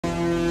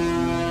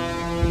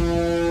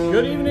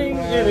Good evening,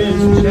 it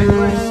is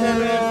January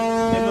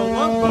 7th, and the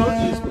Love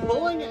Boat is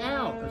pulling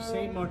out of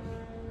St. Maarten.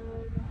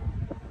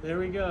 There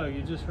we go,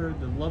 you just heard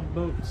the Love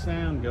Boat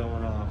sound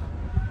going off.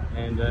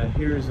 And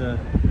here's a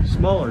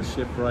smaller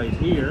ship right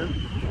here,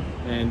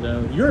 and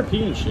a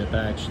European ship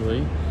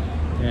actually.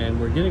 And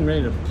we're getting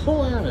ready to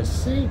pull out of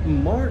St.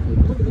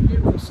 Maarten. Look at the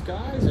beautiful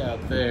skies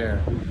out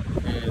there.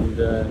 And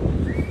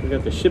we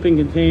got the shipping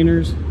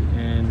containers,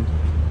 and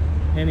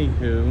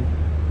anywho,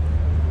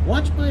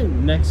 watch my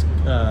next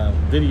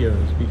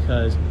videos,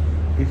 because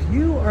if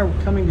you are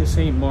coming to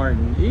St.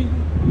 Maarten,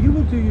 you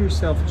will do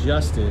yourself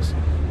justice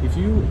if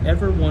you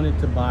ever wanted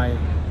to buy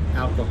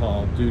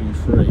alcohol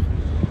duty-free.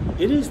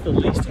 It is the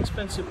least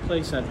expensive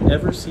place I've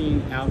ever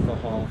seen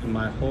alcohol in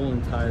my whole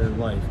entire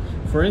life.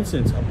 For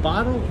instance, a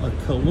bottle of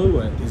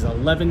Kahlua is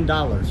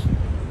 $11,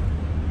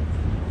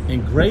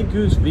 and Grey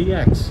Goose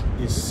VX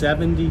is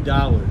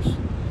 $70.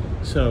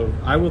 So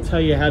I will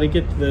tell you how to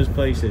get to those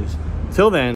places. Till then.